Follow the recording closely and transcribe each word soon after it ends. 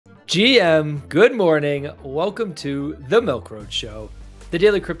GM, good morning. Welcome to the Milk Road Show, the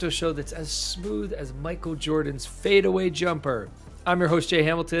daily crypto show that's as smooth as Michael Jordan's fadeaway jumper. I'm your host, Jay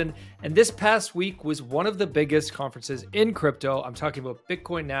Hamilton, and this past week was one of the biggest conferences in crypto. I'm talking about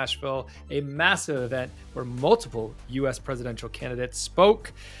Bitcoin Nashville, a massive event where multiple US presidential candidates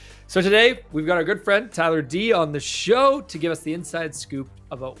spoke. So today, we've got our good friend Tyler D on the show to give us the inside scoop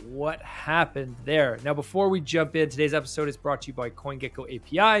about what happened there. Now, before we jump in, today's episode is brought to you by CoinGecko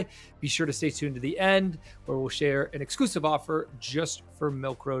API. Be sure to stay tuned to the end, where we'll share an exclusive offer just for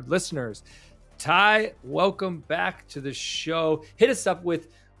Milk Road listeners. Ty, welcome back to the show. Hit us up with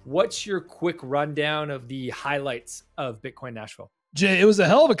what's your quick rundown of the highlights of Bitcoin Nashville? Jay, it was a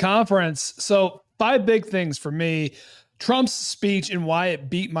hell of a conference. So 5 big things for me. Trump's speech and why it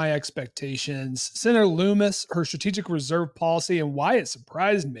beat my expectations. Senator Lummis, her strategic reserve policy and why it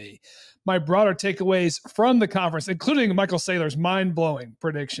surprised me. My broader takeaways from the conference, including Michael Saylor's mind-blowing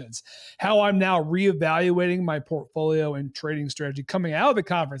predictions. How I'm now reevaluating my portfolio and trading strategy coming out of the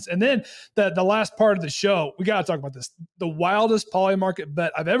conference. And then the last part of the show, we got to talk about this. The wildest poly market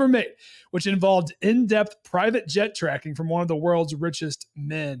bet I've ever made, which involved in-depth private jet tracking from one of the world's richest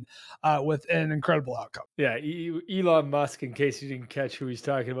men with an incredible outcome. Yeah, Elon Musk, in case you didn't catch who he's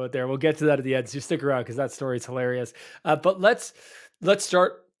talking about there. We'll get to that at the end, so stick around because that story is hilarious. But let's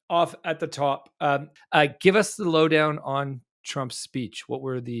start off at the top. Give us the lowdown on Trump's speech. What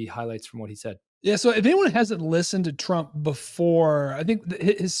were the highlights from what he said? Yeah, so if anyone hasn't listened to Trump before, I think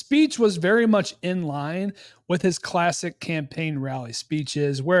his speech was very much in line with his classic campaign rally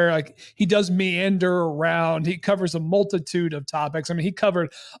speeches where like he does meander around. He covers a multitude of topics. I mean, he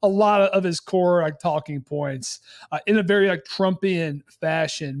covered a lot of his core like talking points in a very like Trumpian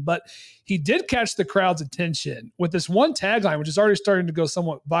fashion, but he did catch the crowd's attention with this one tagline, which is already starting to go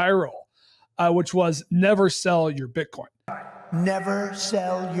somewhat viral, which was "Never sell your Bitcoin." Never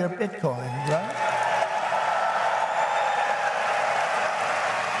sell your Bitcoin, right?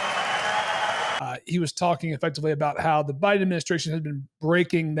 He was talking effectively about how the Biden administration has been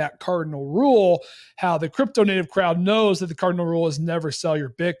breaking that cardinal rule, how the crypto native crowd knows that the cardinal rule is never sell your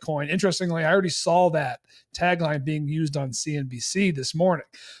Bitcoin. Interestingly, I already saw that tagline being used on CNBC this morning.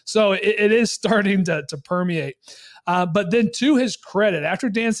 So it is starting to permeate. But then to his credit, after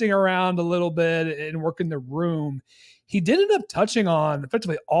dancing around a little bit and working the room, he did end up touching on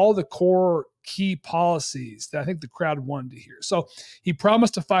effectively all the core key policies that I think the crowd wanted to hear. So he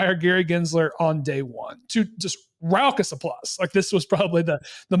promised to fire Gary Gensler on day one to just raucous applause. Like this was probably the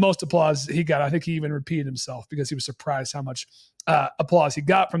most applause he got. I think he even repeated himself because he was surprised how much applause he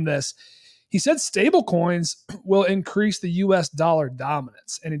got from this. He said stablecoins will increase the US dollar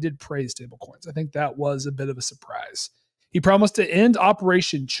dominance, and he did praise stablecoins. I think that was a bit of a surprise. He promised to end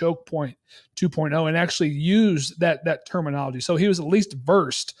Operation Choke Point 2.0 and actually use that terminology. So he was at least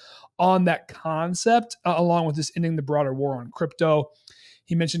versed on that concept, along with this ending the broader war on crypto.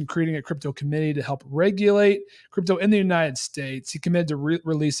 He mentioned creating a crypto committee to help regulate crypto in the United States. He committed to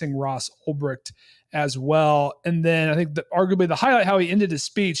releasing Ross Ulbricht as well. And then I think arguably the highlight, how he ended his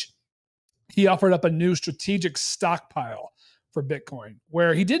speech, he offered up a new strategic stockpile for Bitcoin,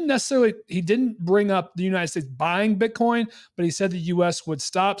 where he didn't bring up the United States buying Bitcoin, but he said the US would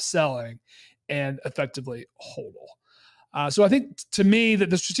stop selling and effectively hodl. So I think to me that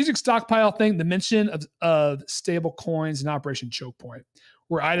the strategic stockpile thing, the mention of stable coins and Operation Choke Point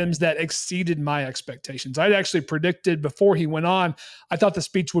were items that exceeded my expectations. I'd actually predicted before he went on, I thought the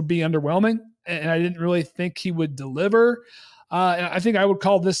speech would be underwhelming and I didn't really think he would deliver. And I think I would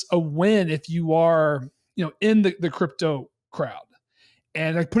call this a win if you are, in the crypto crowd.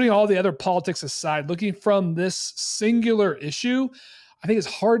 And like putting all the other politics aside, looking from this singular issue, I think it's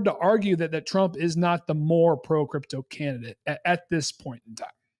hard to argue that Trump is not the more pro-crypto candidate at this point in time.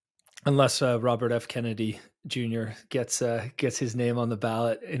 Unless Robert F. Kennedy Jr. gets his name on the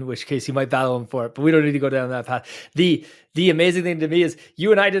ballot, in which case he might battle him for it. But we don't need to go down that path. The amazing thing to me is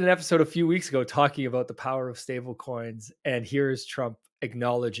you and I did an episode a few weeks ago talking about the power of stable coins, and here's Trump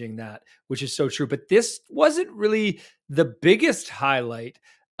acknowledging that, which is so true. But this wasn't really the biggest highlight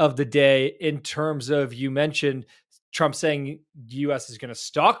of the day in terms of, you mentioned Trump saying the U.S. is going to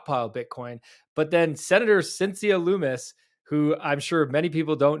stockpile Bitcoin, but then Senator Cynthia Lummis, who I'm sure many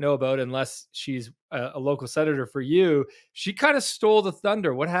people don't know about unless she's a local senator for you, she kind of stole the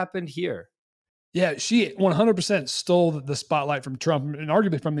thunder. What happened here? Yeah, she 100% stole the spotlight from Trump and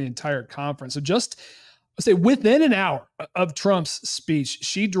arguably from the entire conference. So just I'll say within an hour of Trump's speech,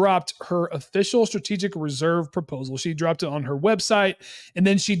 she dropped her official strategic reserve proposal. She dropped it on her website, and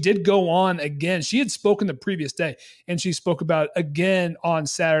then she did go on again. She had spoken the previous day, and she spoke about it again on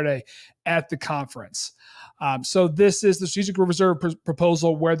Saturday at the conference. So this is the strategic reserve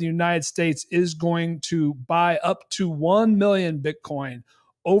proposal where the United States is going to buy up to 1 million Bitcoin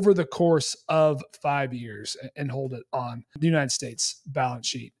over the course of 5 years and hold it on the United States balance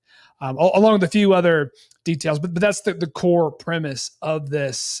sheet, along with a few other details. But that's the core premise of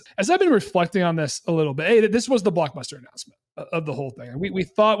this. As I've been reflecting on this a little bit, hey, this was the blockbuster announcement of the whole thing. We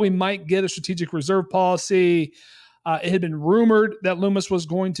thought we might get a strategic reserve policy. It had been rumored that Lummis was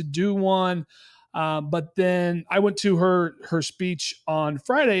going to do one. But then I went to her speech on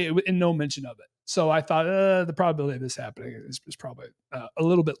Friday and no mention of it. So I thought the probability of this happening is probably a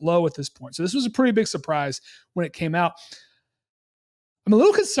little bit low at this point. So this was a pretty big surprise when it came out. I'm a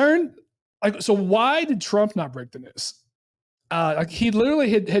little concerned. So why did Trump not break the news? He literally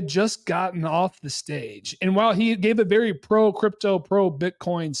had just gotten off the stage. And while he gave a very pro-crypto,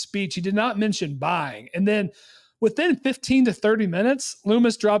 pro-Bitcoin speech, he did not mention buying. And then within 15 to 30 minutes,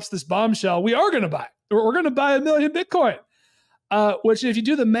 Lummis drops this bombshell. We are going to buy. We're going to buy 1 million Bitcoin, which if you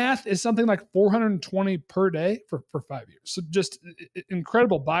do the math is something like 420 per day for 5 years. So just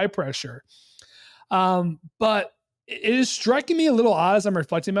incredible buy pressure. But it is striking me a little odd as I'm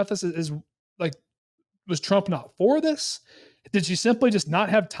reflecting about this is like, was Trump not for this? Did she simply just not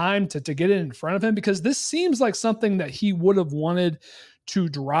have time to get it in front of him? Because this seems like something that he would have wanted to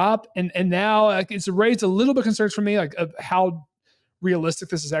drop. And now it's raised a little bit of concerns for me, like of how realistic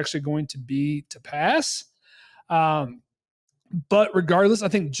this is actually going to be to pass. But regardless, I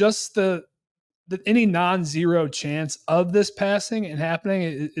think just the any non-zero chance of this passing and happening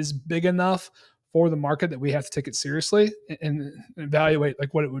is big enough for the market that we have to take it seriously and evaluate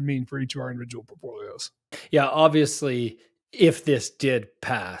like what it would mean for each of our individual portfolios. Yeah, obviously, if this did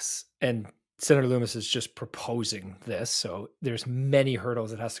pass, and Senator Lummis is just proposing this, so there's many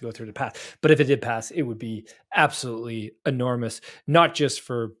hurdles it has to go through to pass. But if it did pass, it would be absolutely enormous, not just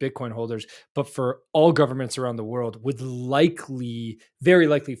for Bitcoin holders, but for all governments around the world would very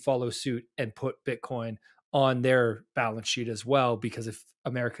likely follow suit and put Bitcoin on their balance sheet as well, because if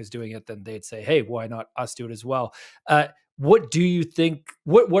America's doing it, then they'd say, hey, why not us do it as well? What do you think,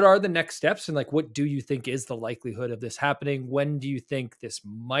 what are the next steps? And like, what do you think is the likelihood of this happening? When do you think this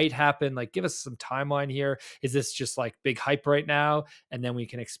might happen? Like, give us some timeline here. Is this just like big hype right now? And then we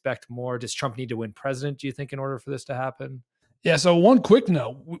can expect more. Does Trump need to win president, do you think, in order for this to happen? Yeah. So one quick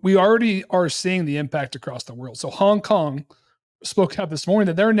note, we already are seeing the impact across the world. So Hong Kong spoke out this morning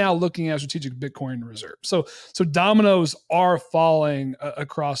that they're now looking at strategic Bitcoin reserve. So dominoes are falling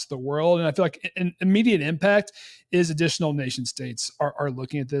across the world. And I feel like an immediate impact is additional nation states are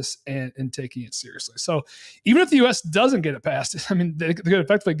looking at this and taking it seriously. So even if the U.S. doesn't get it passed, I mean, they could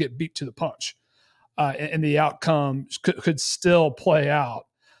effectively get beat to the punch and the outcome could still play out.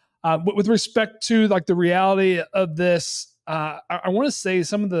 But with respect to like the reality of this, I want to say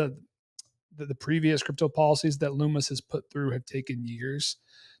some of the previous crypto policies that Lummis has put through have taken years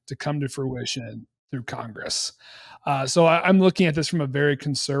to come to fruition through Congress. So I'm looking at this from a very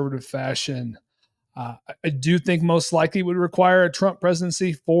conservative fashion. I do think most likely would require a Trump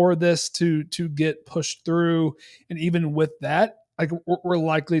presidency for this to get pushed through. And even with that, like we're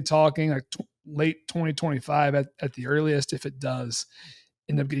likely talking like late 2025 at the earliest, if it does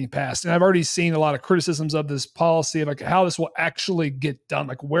end up getting passed. And I've already seen a lot of criticisms of this policy of like how this will actually get done,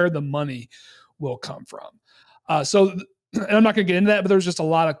 like where the money will come from. And I'm not going to get into that, but there's just a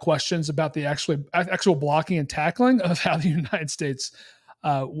lot of questions about the actual blocking and tackling of how the United States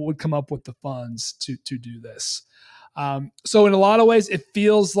would come up with the funds to do this. So in a lot of ways, it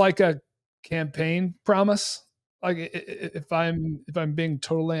feels like a campaign promise. Like if I'm being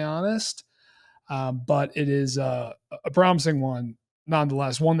totally honest, but it is a promising one.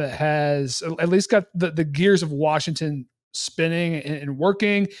 Nonetheless, one that has at least got the gears of Washington spinning and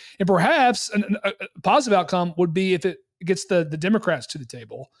working. And perhaps a positive outcome would be if it gets the Democrats to the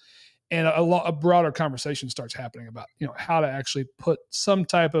table and a broader conversation starts happening about, how to actually put some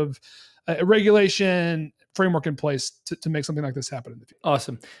type of regulation framework in place to make something like this happen in the future.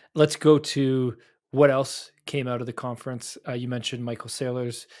 Awesome. Let's go to what else came out of the conference. You mentioned Michael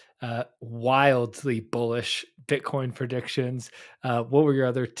Saylor's wildly bullish Bitcoin predictions. What were your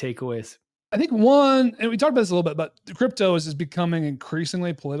other takeaways? I think one, and we talked about this a little bit, but crypto is becoming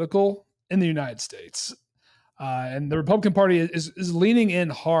increasingly political in the United States. And the Republican Party is leaning in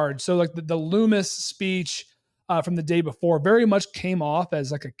hard. So like the Lummis speech from the day before very much came off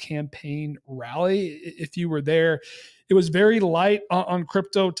as like a campaign rally. If you were there, it was very light on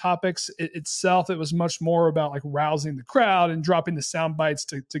crypto topics itself. It was much more about like rousing the crowd and dropping the sound bites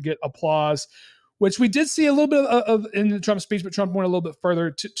to get applause, which we did see a little bit of in the Trump speech, but Trump went a little bit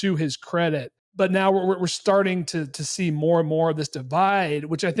further to his credit. but now we're starting to see more and more of this divide,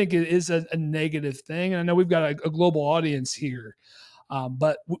 which I think is a negative thing. And I know we've got a global audience here,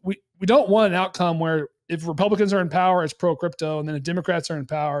 but we don't want an outcome where if Republicans are in power, it's pro crypto, and then if Democrats are in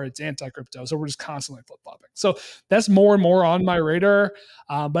power, it's anti crypto. So we're just constantly flip flopping. So that's more and more on my radar.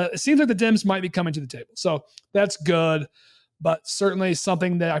 But it seems like the Dems might be coming to the table. So that's good, but certainly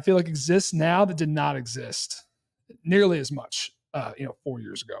something that I feel like exists now that did not exist nearly as much, 4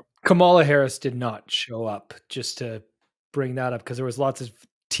 years ago. Kamala Harris did not show up, just to bring that up, because there was lots of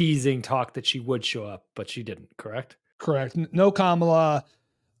teasing talk that she would show up, but she didn't, correct? Correct. No Kamala.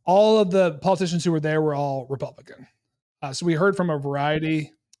 All of the politicians who were there were all Republican. So we heard from a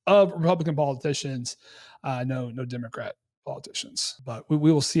variety of Republican politicians, no Democrat politicians. But we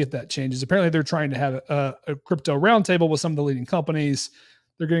will see if that changes. Apparently, they're trying to have a crypto roundtable with some of the leading companies.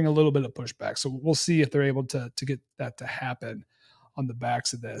 They're getting a little bit of pushback. So we'll see if they're able to get that to happen on the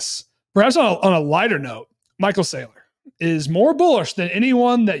backs of this. Perhaps on a lighter note, Michael Saylor is more bullish than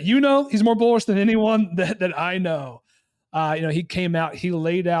anyone that you know. He's more bullish than anyone that I know. He came out, he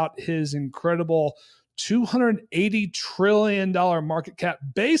laid out his incredible $280 trillion market cap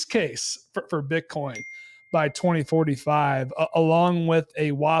base case for Bitcoin by 2045, along with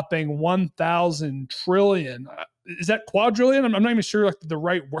a whopping 1,000 trillion. Is that quadrillion? I'm not even sure like the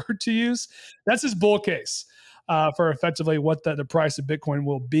right word to use. That's his bull case for effectively what the price of Bitcoin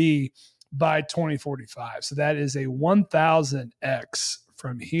will be by 2045. So that is a 1,000x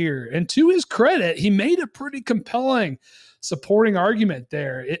from here. And to his credit, he made a pretty compelling supporting argument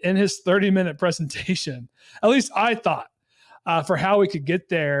there in his 30-minute presentation. At least I thought, for how we could get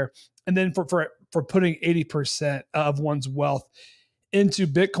there. And then for putting 80% of one's wealth into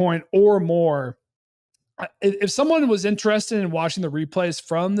Bitcoin or more. If someone was interested in watching the replays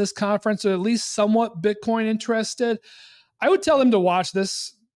from this conference, or at least somewhat Bitcoin interested, I would tell them to watch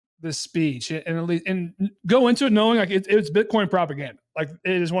this speech and go into it knowing like it's Bitcoin propaganda. Like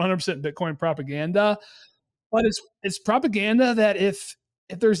it is 100% Bitcoin propaganda, but it's propaganda that if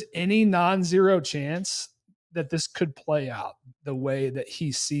there's any non-zero chance that this could play out the way that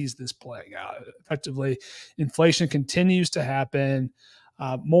he sees this playing out, effectively, inflation continues to happen.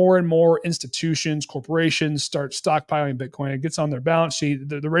 More and more institutions, corporations start stockpiling Bitcoin. It gets on their balance sheet.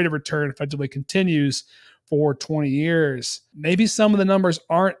 The rate of return effectively continues for 20 years. Maybe some of the numbers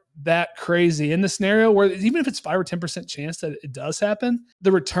aren't that crazy in the scenario where even if it's 5 or 10% chance that it does happen,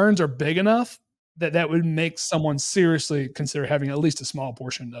 the returns are big enough that would make someone seriously consider having at least a small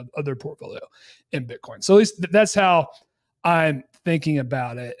portion of their portfolio in Bitcoin. So at least that's how I'm thinking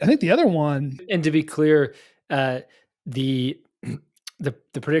about it. I think the other one, and to be clear, the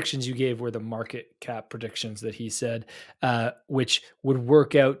predictions you gave were the market cap predictions that he said, which would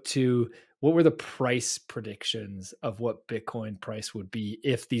work out to what were the price predictions of what Bitcoin price would be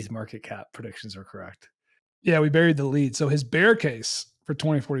if these market cap predictions are correct. Yeah, we buried the lead. So his bear case for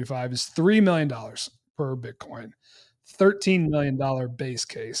 2045 is $3 million per Bitcoin, $13 million base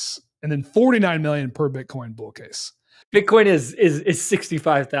case, and then $49 million per Bitcoin bull case. Bitcoin is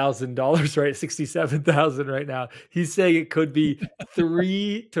 $65,000, right? 67,000 right now. He's saying it could be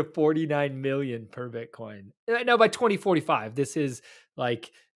 3 to 49 million per Bitcoin. Now by 2045, this is like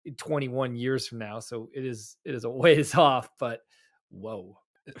 21 years from now, so it is a ways off. But whoa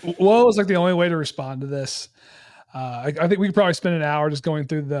is like the only way to respond to this. I think we could probably spend an hour just going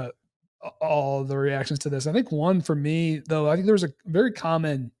through all the reactions to this. I think one for me though, I think there was a very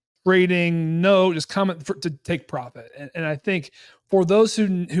common trading note, just comment to take profit. And I think for those who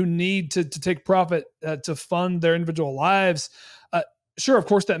need to take profit to fund their individual lives, sure, of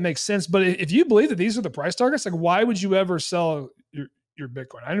course that makes sense. But if you believe that these are the price targets, like why would you ever sell your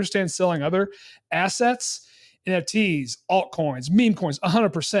Bitcoin? I understand selling other assets, NFTs, altcoins, meme coins,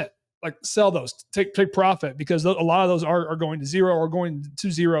 100%. Like sell those, take profit, because a lot of those are going to zero or going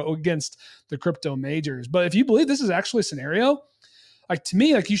to zero against the crypto majors. But if you believe this is actually a scenario, like to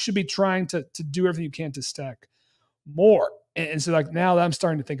me, like you should be trying to do everything you can to stack more. And so like now that I'm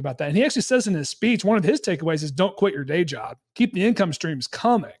starting to think about that. And he actually says in his speech, one of his takeaways is don't quit your day job. Keep the income streams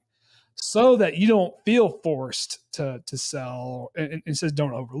coming so that you don't feel forced to sell, and says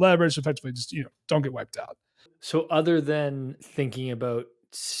don't over leverage. Effectively just, don't get wiped out. So other than thinking about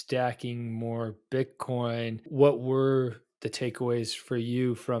stacking more Bitcoin, what were the takeaways for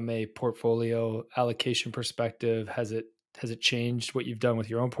you from a portfolio allocation perspective? Has it changed what you've done with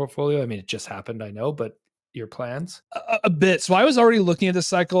your own portfolio? I mean, it just happened, I know, but your plans? A bit. So I was already looking at this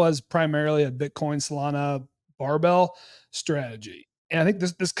cycle as primarily a Bitcoin Solana barbell strategy. And I think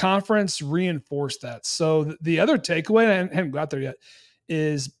this conference reinforced that. So the other takeaway, and I haven't got there yet,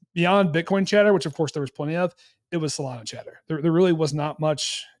 is beyond Bitcoin chatter, which of course there was plenty of, it was Solana chatter. There really was not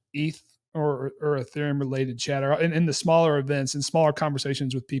much ETH or Ethereum related chatter. And in the smaller events and smaller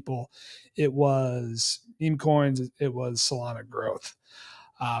conversations with people, it was meme coins, it was Solana growth.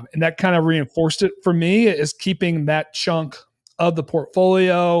 And that kind of reinforced it for me, is keeping that chunk of the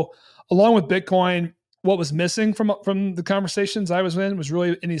portfolio along with Bitcoin. What was missing from the conversations I was in was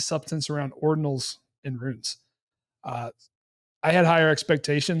really any substance around ordinals and runes. I had higher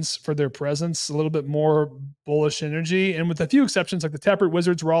expectations for their presence, a little bit more bullish energy, and with a few exceptions, like the Taproot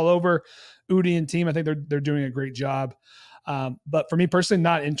Wizards were all over. Udi and team, I think they're doing a great job. But for me personally,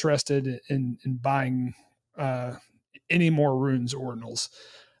 not interested in buying any more runes or ordinals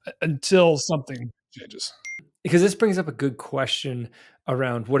until something changes. Because this brings up a good question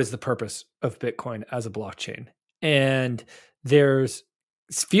around what is the purpose of Bitcoin as a blockchain. And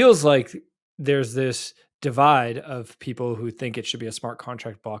feels like there's this divide of people who think it should be a smart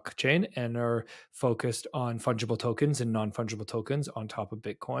contract blockchain and are focused on fungible tokens and non-fungible tokens on top of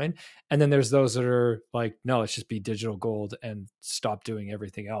Bitcoin. And then there's those that are like, no, let's just be digital gold and stop doing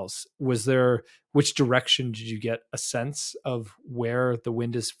everything else. Which direction did you get a sense of where the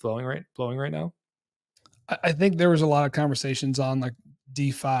wind is blowing right now? I think there was a lot of conversations on like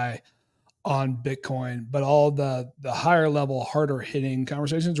DeFi on Bitcoin, but all the higher level, harder hitting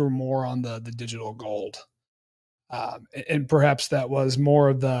conversations were more on the digital gold. And perhaps that was more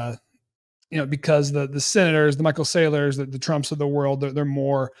of the, because the senators, the Michael Saylors, the Trumps of the world, they're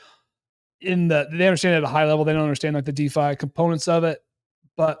more they understand it at a high level. They don't understand like the DeFi components of it.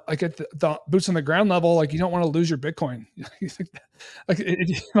 But like at the boots on the ground level, like you don't want to lose your Bitcoin. You think that, like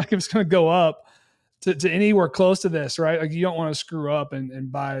if it's going to go up to anywhere close to this, right? Like you don't want to screw up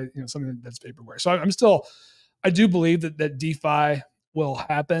and buy something that's vaporware. So I do believe that DeFi will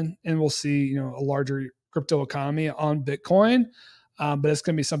happen, and we'll see a larger crypto economy on Bitcoin. But it's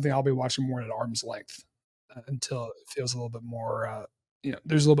going to be something I'll be watching more at arm's length until it feels a little bit more,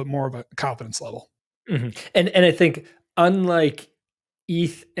 there's a little bit more of a confidence level. Mm-hmm. And I think unlike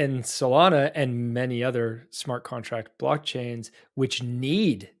ETH and Solana and many other smart contract blockchains, which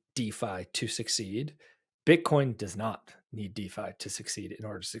need DeFi to succeed, Bitcoin does not need DeFi to succeed in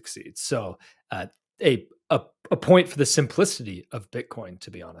order to succeed. So a point for the simplicity of Bitcoin,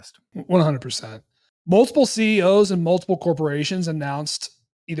 to be honest. 100%. Multiple CEOs and multiple corporations announced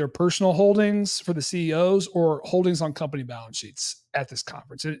either personal holdings for the CEOs or holdings on company balance sheets at this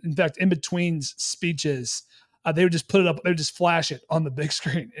conference. In fact, in between speeches, they would just put it up, they would just flash it on the big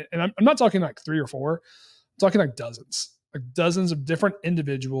screen. And I'm not talking like 3 or 4, I'm talking like dozens of different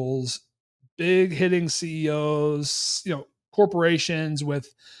individuals, big hitting CEOs, corporations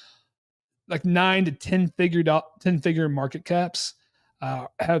with like 9 to 10 figure market caps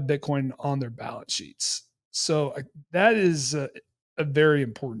have Bitcoin on their balance sheets. So that is a very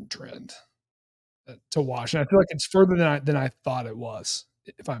important trend to watch. And I feel like it's further than I thought it was,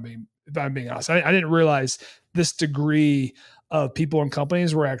 if I'm being honest. I didn't realize this degree of people and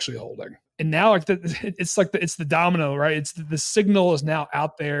companies were actually holding. And now it's the domino, right? It's the signal is now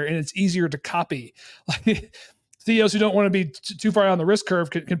out there, and it's easier to copy. Like CEOs who don't want to be too far on the risk curve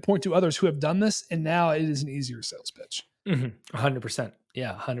can point to others who have done this, and now it is an easier sales pitch. 100%.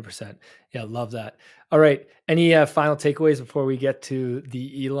 Yeah, 100%. Yeah, love that. All right. Any final takeaways before we get to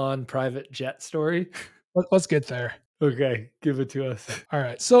the Elon private jet story? Let's get there. Okay, give it to us. All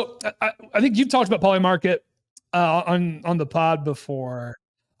right. So I think you've talked about Polymarket on the pod before.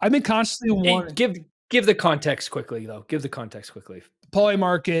 I've been consciously wanting. Give the context quickly, though. Give the context quickly.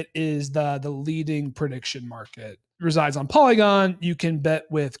 Polymarket is the leading prediction market. It resides on Polygon. You can bet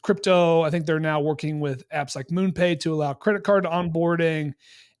with crypto. I think they're now working with apps like MoonPay to allow credit card onboarding.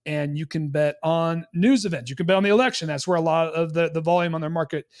 And you can bet on news events. You can bet on the election. That's where a lot of the volume on their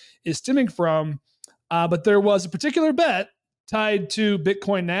market is stemming from. But there was a particular bet tied to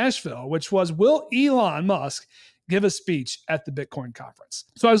Bitcoin Nashville, which was, will Elon Musk give a speech at the Bitcoin conference?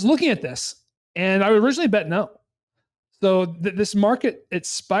 So I was looking at this, and I originally bet no. So this market, it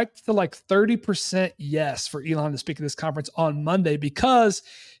spiked to like 30% yes for Elon to speak at this conference on Monday because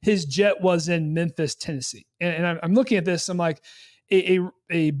his jet was in Memphis, Tennessee. And I'm looking at this, I'm like,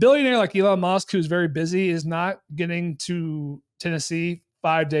 a billionaire like Elon Musk, who's very busy, is not getting to Tennessee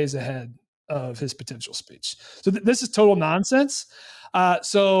 5 days ahead of his potential speech. So this is total nonsense.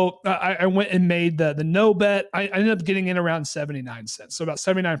 So I went and made the no bet. I ended up getting in around 79 cents. So about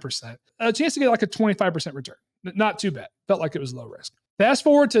 79%. A chance to get like a 25% return. Not too bad. Felt like it was low risk. Fast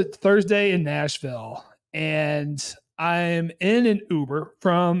forward to Thursday in Nashville, and I'm in an Uber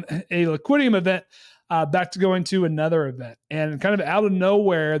from a Liquidium event back to going to another event. And kind of out of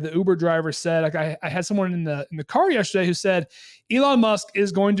nowhere, the Uber driver said, like I had someone in the car yesterday who said, Elon Musk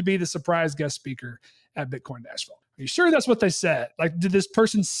is going to be the surprise guest speaker at Bitcoin Nashville. Are you sure that's what they said? Like, did this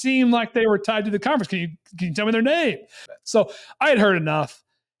person seem like they were tied to the conference? Can you tell me their name? So I had heard enough.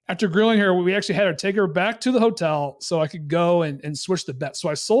 After grilling her, we actually had her take her back to the hotel so I could go and switch the bet. So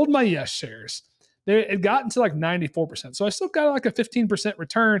I sold my yes shares. It had gotten to like 94%. So I still got like a 15%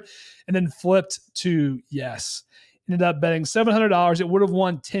 return and then flipped to yes. Ended up betting $700. It would have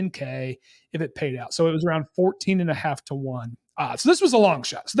won $10K if it paid out. So it was around 14.5 to 1. So this was a long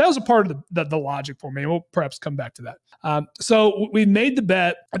shot. So that was a part of the logic for me. We'll perhaps come back to that. So we made the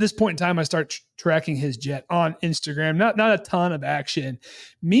bet. At this point in time, I start tracking his jet on Instagram. Not a ton of action.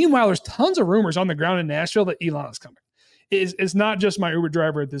 Meanwhile, there's tons of rumors on the ground in Nashville that Elon is coming. It's not just my Uber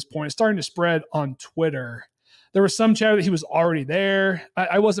driver at this point. It's starting to spread on Twitter. There was some chatter that he was already there.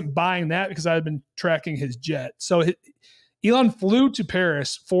 I wasn't buying that because I had been tracking his jet. So Elon flew to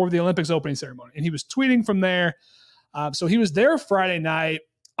Paris for the Olympics opening ceremony, and he was tweeting from there. So he was there Friday night.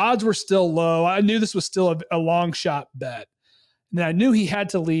 Odds were still low. I knew this was still a long shot bet. And then I knew he had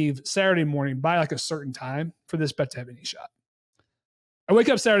to leave Saturday morning by like a certain time for this bet to have any shot. I wake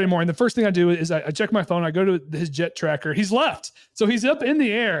up Saturday morning. The first thing I do is I check my phone. I go to his jet tracker. He's left. So he's up in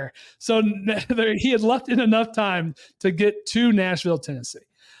the air. So he had left in enough time to get to Nashville, Tennessee.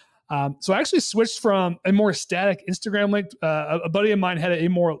 So I actually switched from a more static Instagram link. A buddy of mine had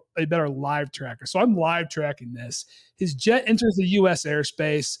a better live tracker. So I'm live tracking this. His jet enters the U.S.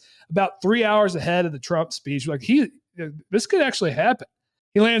 airspace about 3 hours ahead of the Trump speech. Like this could actually happen.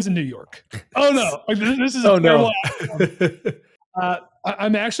 He lands in New York. Oh no! Like, this is a terrible outcome.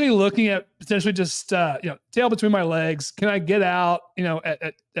 I'm actually looking at potentially just tail between my legs. Can I get out?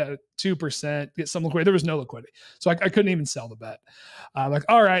 At 2%, get some liquidity. There was no liquidity, so I couldn't even sell the bet. Like,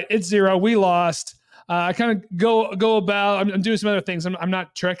 all right, it's zero. We lost. I kind of go about. I'm doing some other things. I'm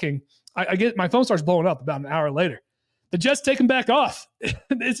not trekking. I get my phone starts blowing up about an hour later. The jet's taken back off.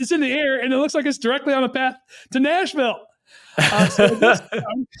 It's in the air, and it looks like it's directly on a path to Nashville.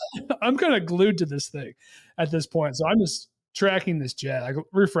 I'm kind of glued to this thing at this point. So I'm just tracking this jet, like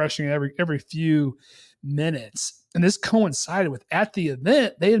refreshing it every few minutes. And this coincided with, at the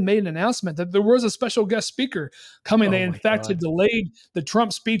event, they had made an announcement that there was a special guest speaker coming. They, in fact, had delayed the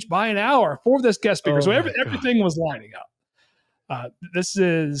Trump speech by an hour for this guest speaker. So everything was lining up. This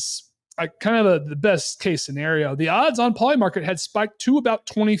is kind of the best case scenario. The odds on Polymarket had spiked to about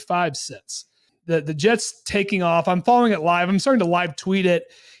 25 cents. The jet's taking off. I'm following it live. I'm starting to live tweet it.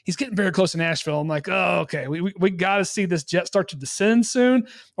 He's getting very close to Nashville. I'm like, oh, okay, we got to see this jet start to descend soon,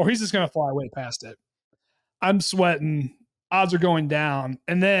 or he's just going to fly way past it. I'm sweating. Odds are going down.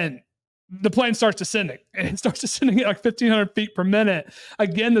 And then the plane starts descending. And it starts descending at like 1,500 feet per minute.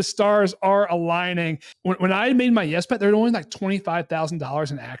 Again, the stars are aligning. When I made my yes bet, there were only like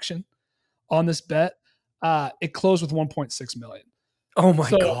 $25,000 in action on this bet. It closed with $1.6 million. Oh my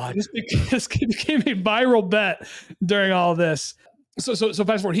God. This became a viral bet during all of this. So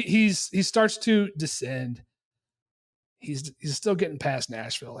fast forward, he starts to descend. He's still getting past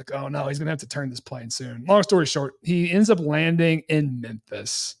Nashville. Like, oh no, he's gonna have to turn this plane soon. Long story short, he ends up landing in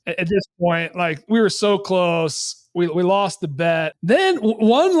Memphis. At this point, like, we were so close. We lost the bet. Then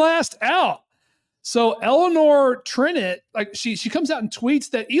one last out. So Eleanor Trinnett, like, she comes out and tweets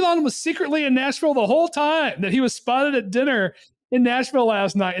that Elon was secretly in Nashville the whole time, that he was spotted at dinner in Nashville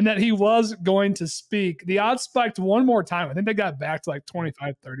last night, and that he was going to speak. The odds spiked one more time. I think they got back to like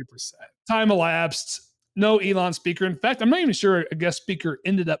 25, 30%. Time elapsed. No Elon speaker. In fact, I'm not even sure a guest speaker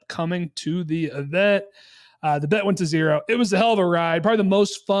ended up coming to the event. The bet went to zero. It was a hell of a ride. Probably the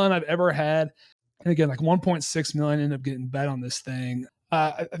most fun I've ever had. And again, like 1.6 million ended up getting bet on this thing.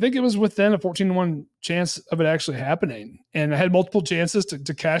 I think it was within a 14-1 chance of it actually happening. And I had multiple chances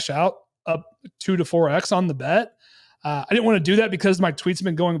to cash out up 2 to 4x on the bet. I didn't want to do that because my tweets have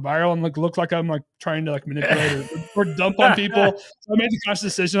been going viral and look like I'm like trying to like manipulate or dump on people. So I made the conscious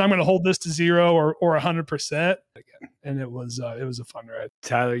decision. I'm going to hold this to zero or 100% again. And it was a fun ride.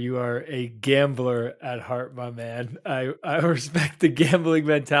 Tyler, you are a gambler at heart, my man. I respect the gambling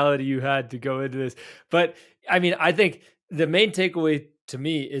mentality you had to go into this. But I mean, I think the main takeaway to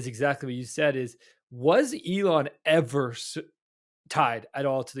me is exactly what you said was Elon ever tied at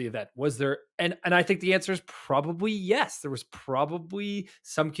all to the event? Was there, and I think the answer is probably yes. There was probably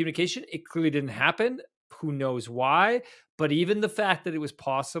some communication. It clearly didn't happen. Who knows why? But even the fact that it was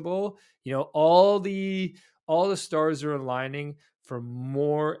possible, all the stars are aligning for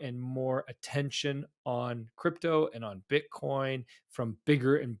more and more attention on crypto and on Bitcoin from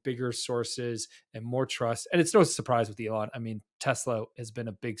bigger and bigger sources and more trust. And it's no surprise with Elon. I mean, Tesla has been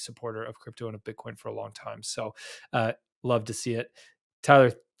a big supporter of crypto and of Bitcoin for a long time. So, love to see it.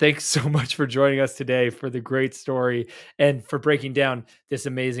 Tyler, thanks so much for joining us today for the great story and for breaking down this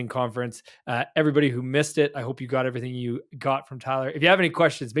amazing conference. Everybody who missed it, I hope you got everything you got from Tyler. If you have any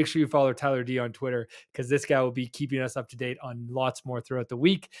questions, make sure you follow Tyler D on Twitter, because this guy will be keeping us up to date on lots more throughout the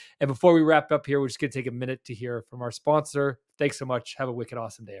week. And before we wrap up here, we're just going to take a minute to hear from our sponsor. Thanks so much. Have a wicked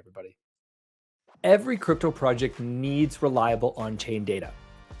awesome day, everybody. Every crypto project needs reliable on-chain data.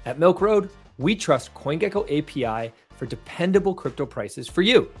 At Milk Road, we trust CoinGecko API for dependable crypto prices for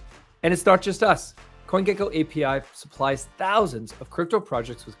you. And it's not just us. CoinGecko API supplies thousands of crypto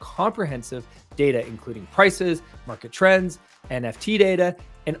projects with comprehensive data, including prices, market trends, NFT data,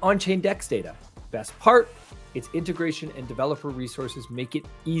 and on-chain DEX data. Best part, its integration and developer resources make it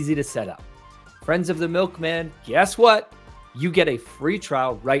easy to set up. Friends of the Milkman, guess what? You get a free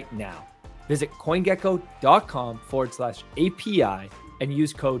trial right now. Visit coingecko.com/API and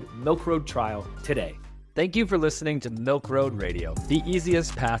use code MilkRoadTrial today. Thank you for listening to Milk Road Radio, the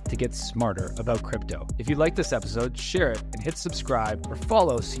easiest path to get smarter about crypto. If you like this episode, share it and hit subscribe or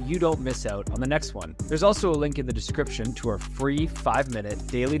follow so you don't miss out on the next one. There's also a link in the description to our free 5-minute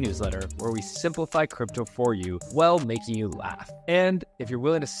daily newsletter where we simplify crypto for you while making you laugh. And if you're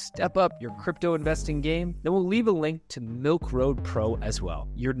willing to step up your crypto investing game, then we'll leave a link to Milk Road Pro as well,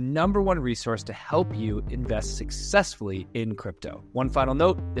 your #1 resource to help you invest successfully in crypto. One final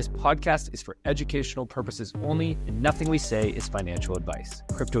note, this podcast is for educational purposes only, and nothing we say is financial advice.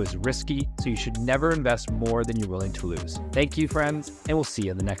 Crypto is risky, so you should never invest more than you're willing to lose. Thank you, friends, and we'll see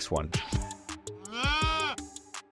you in the next one.